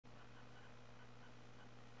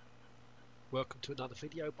Welcome to another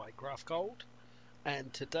video by Graftgold,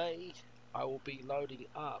 and today I will be loading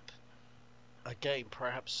up a game,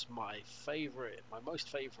 perhaps my most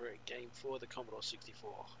favorite game for the Commodore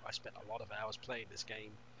 64. I spent a lot of hours playing this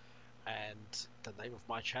game, and the name of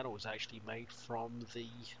my channel was actually made from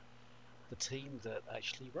the team that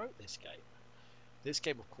actually wrote this game. This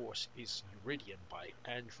game, of course, is Uridium by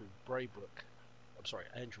Andrew Braybrook.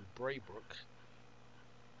 Andrew Braybrook.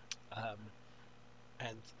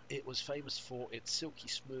 And it was famous for its silky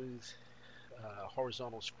smooth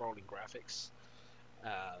horizontal scrolling graphics,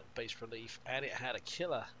 bas relief, and it had a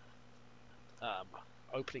killer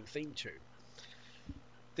opening theme tune.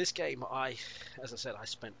 This game, as I said, I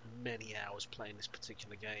spent many hours playing this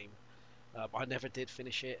particular game. I never did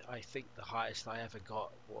finish it. I think the highest I ever got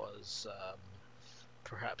was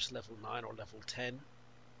perhaps level 9 or level 10.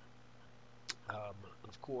 And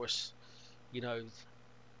of course, you know,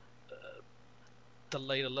 the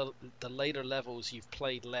later levels you've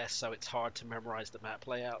played less, so it's hard to memorize the map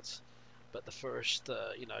layouts. But the first,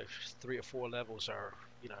 3 or 4 levels are,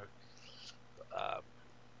 you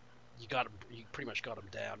pretty much got them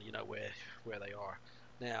down. You know where they are.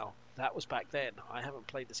 Now that was back then. I haven't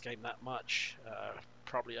played this game that much,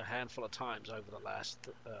 probably a handful of times over the last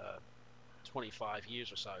 25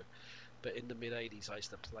 years or so. But in the mid '80s, I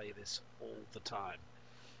used to play this all the time.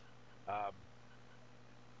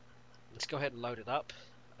 Let's go ahead and load it up.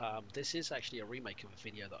 This is actually a remake of a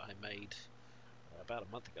video that I made about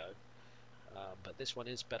a month ago, but this one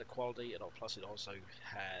is better quality, and plus it also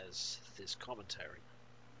has this commentary.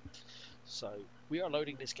 So we are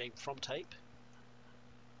loading this game from tape.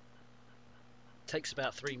 It takes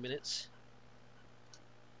about 3 minutes,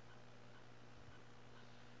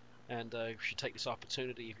 and we should take this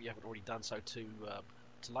opportunity, if you haven't already done so, to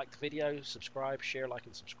like the video, subscribe, share, like,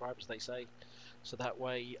 and subscribe, as they say. So that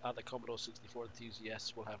way other Commodore 64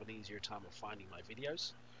 enthusiasts will have an easier time of finding my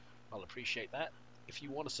videos. I'll appreciate that. If you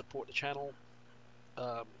want to support the channel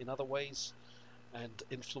in other ways and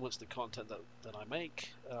influence the content that I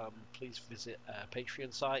make, please visit our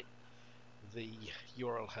Patreon site. The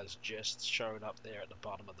URL has just shown up there at the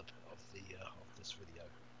bottom of this video.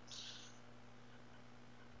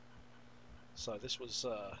 So this was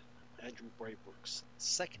Andrew Braybrook's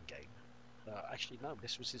second game. Actually, no,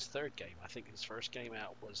 this was his third game. I think his first game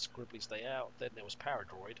out was Scribbly's Day Out, then there was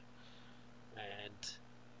Paradroid, and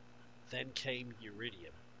then came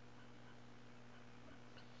Uridium.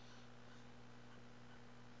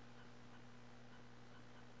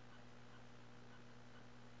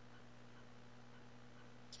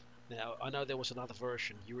 Now, I know there was another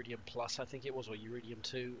version, Uridium Plus, I think it was, or Uridium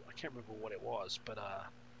 2. I can't remember what it was, but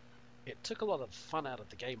it took a lot of fun out of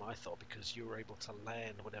the game, I thought, because you were able to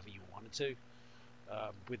land whatever you wanted to.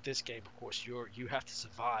 With this game, of course, you have to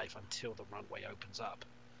survive until the runway opens up.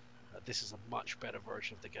 This is a much better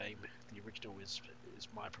version of the game. The original is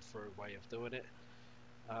my preferred way of doing it.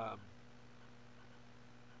 But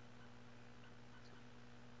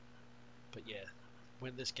yeah,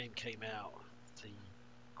 when this game came out, the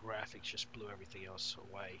graphics just blew everything else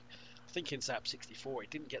away. I think in Zap 64 it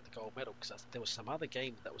didn't get the gold medal because there was some other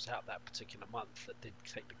game that was out that particular month that did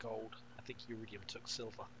take the gold. I think Uridium took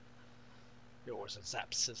silver. It was a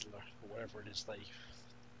Zap Sizzler or whatever it is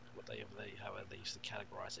however they used to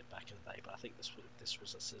categorize it back in the day. But I think this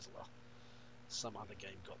was a Sizzler. Some other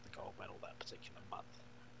game got the gold medal that particular month.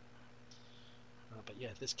 But yeah,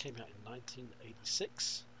 this came out in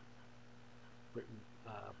 1986, written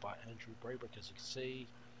by Andrew Braybrook, as you can see.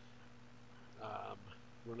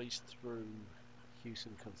 Released through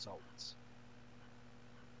Houston Consultants.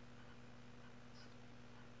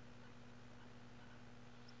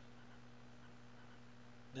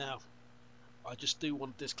 Now, I just do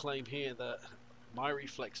want to disclaim here that my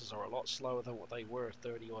reflexes are a lot slower than what they were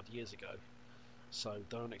 30 odd years ago. So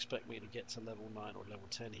don't expect me to get to level 9 or level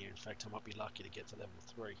 10 here. In fact, I might be lucky to get to level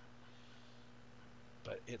 3.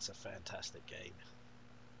 But it's a fantastic game.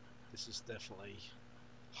 This is definitely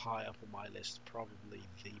high up on my list, probably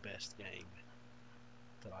the best game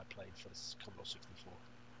that I played for this Commodore 64.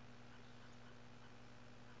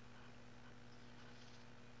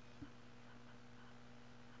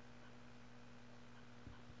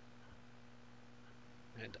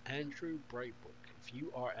 And Andrew Braybrook, if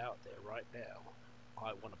you are out there right now,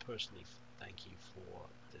 I want to personally thank you for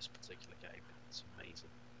this particular game. It's amazing.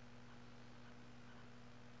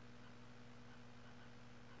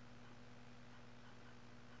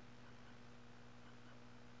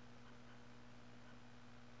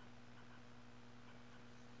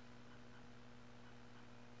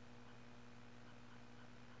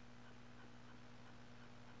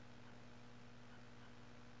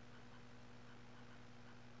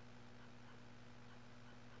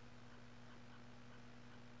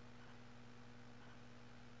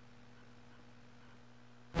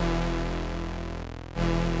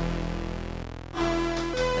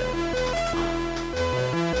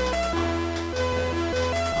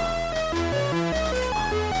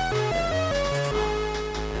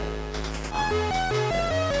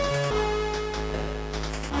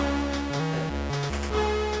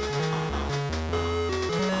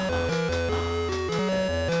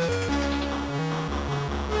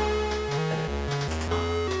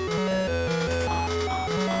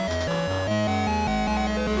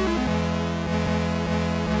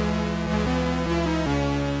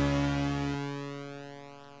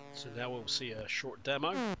 So now we'll see a short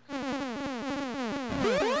demo.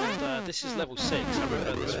 And this is level 6. I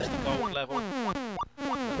remember this was the gold level.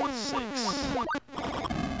 Level 6.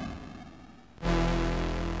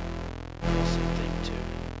 Awesome thing too.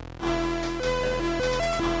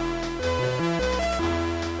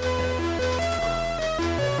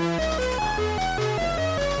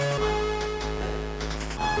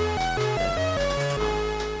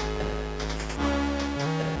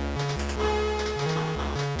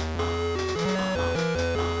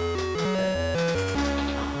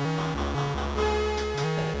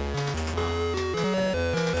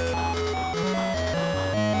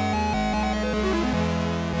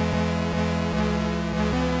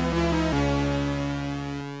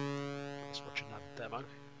 Demo.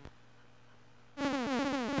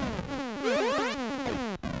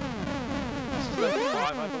 This is level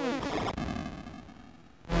 5, I believe.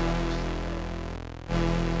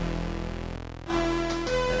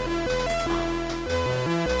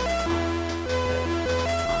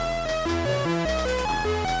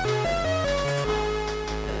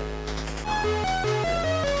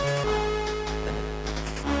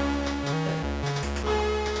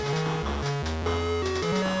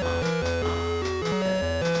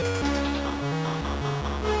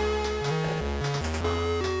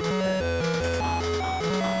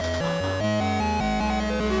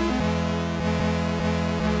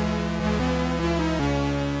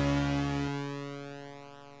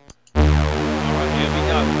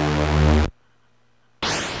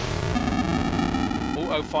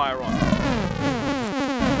 Auto fire on.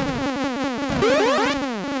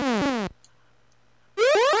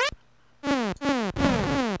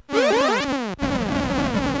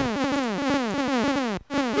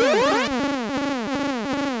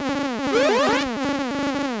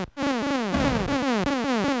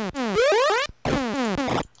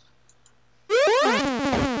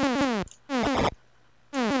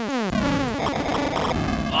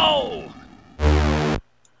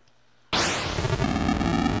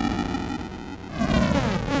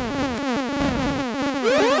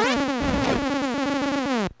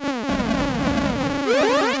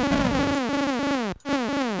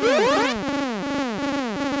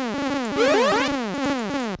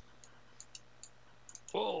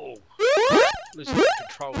 Losing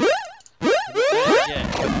control. Yeah.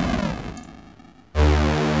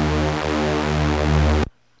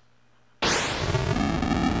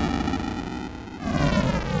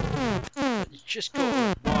 You just got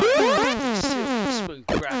to wire these silky smooth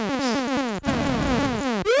graphics.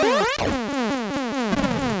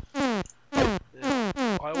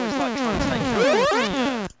 Yeah. I always like trying to take out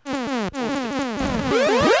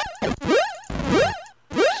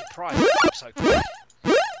the surprise it's so quick.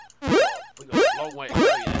 We've got a long way to go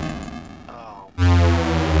yet. Oh.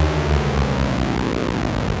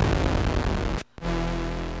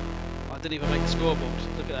 I didn't even make the scoreboard.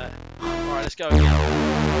 Look at that. Alright, let's go again.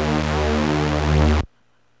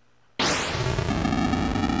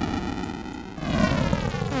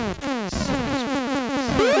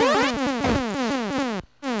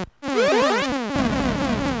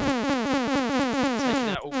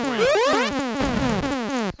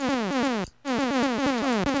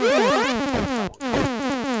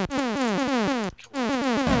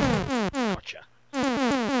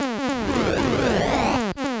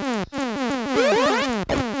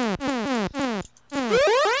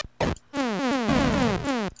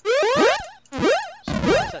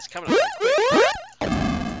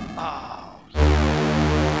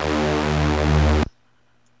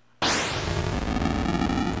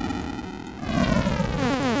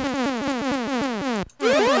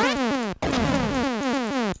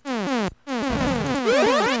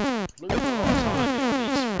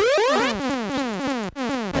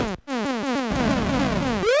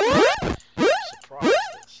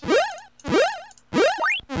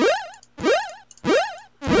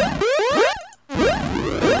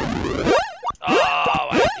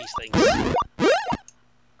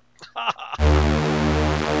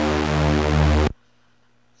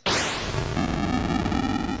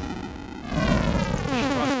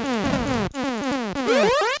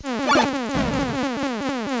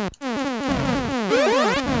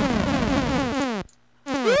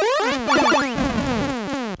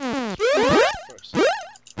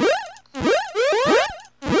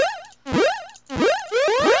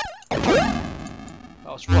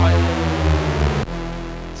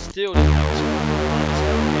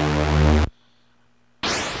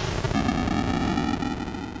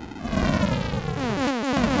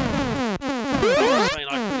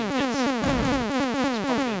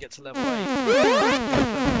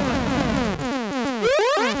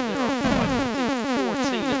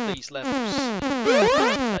 these levels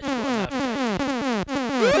that you want to navigate.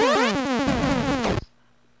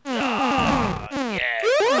 Ah, yeah.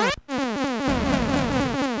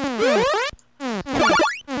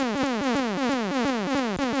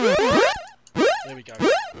 There we go.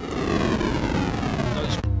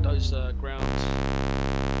 Those ground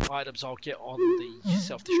items I'll get on the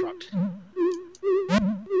self-destruct.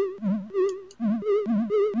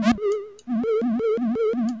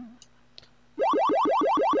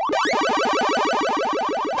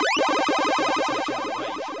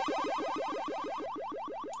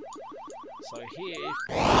 So here,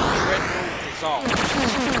 Graftgold dissolves.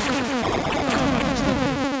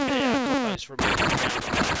 Yeah, I got those from level 2, I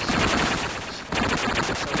think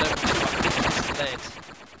it's lead.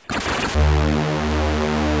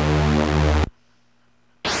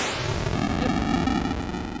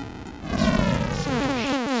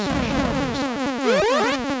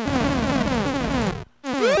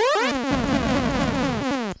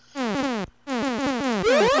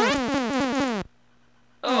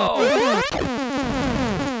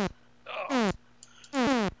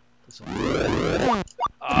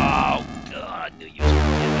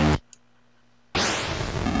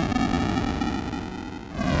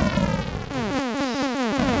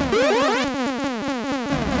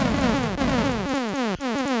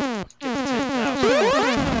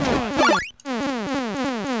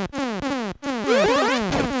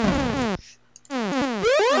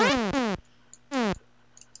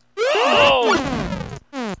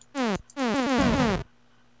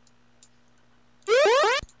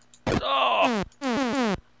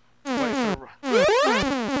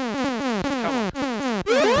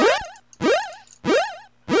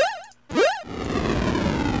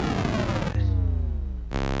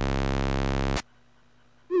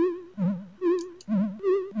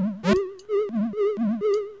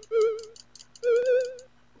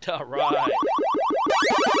 All right.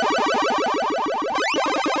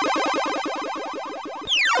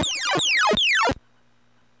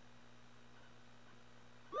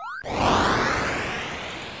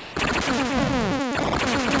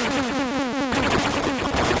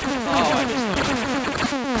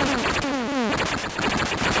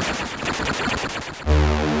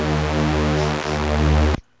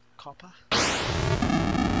 Copper.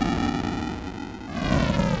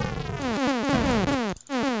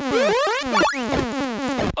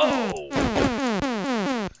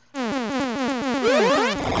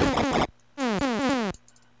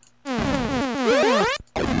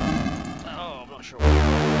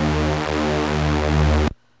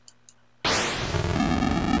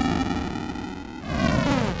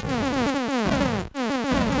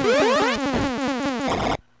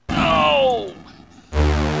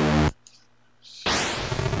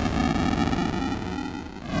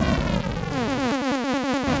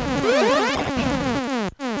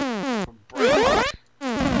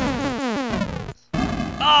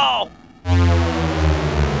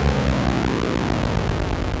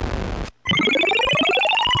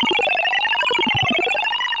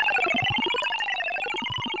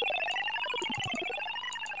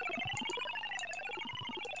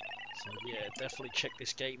 Definitely check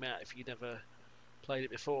this game out if you never played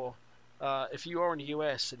it before. If you are in the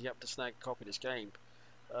US and you have to snag a copy of this game,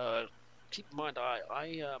 keep in mind I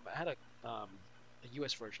had a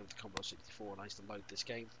US version of the Commodore 64 and I used to load this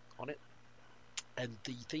game on it, and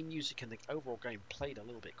the theme music and the overall game played a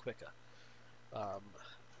little bit quicker.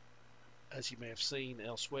 As you may have seen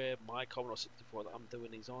elsewhere, my Commodore 64 that I'm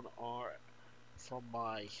doing these on are from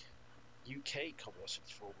my UK Commodore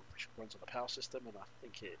 64, which runs on a PAL system, and I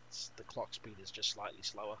think the clock speed is just slightly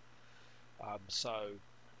slower. So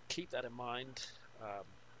keep that in mind.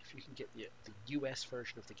 If you can get the US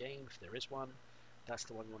version of the game, if there is one, that's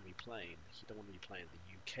the one you want to be playing. You don't want to be playing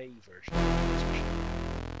the UK version, especially.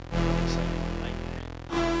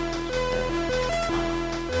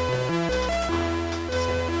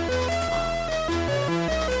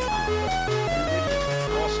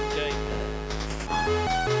 Awesome game.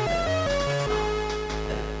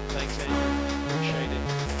 Thanks, Andrew. Appreciate it.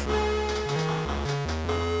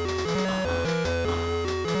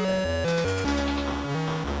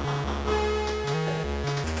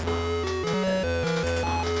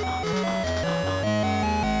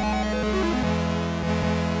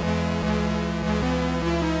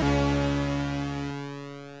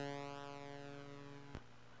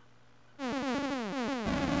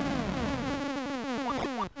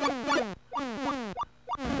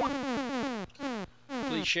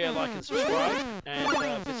 Please share, like and subscribe,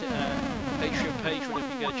 and visit our Patreon page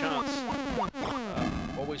whenever you get a chance.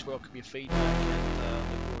 Always welcome your feedback, and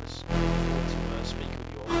look forward to speaking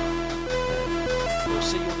with you all. will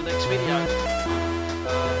see you in the next video.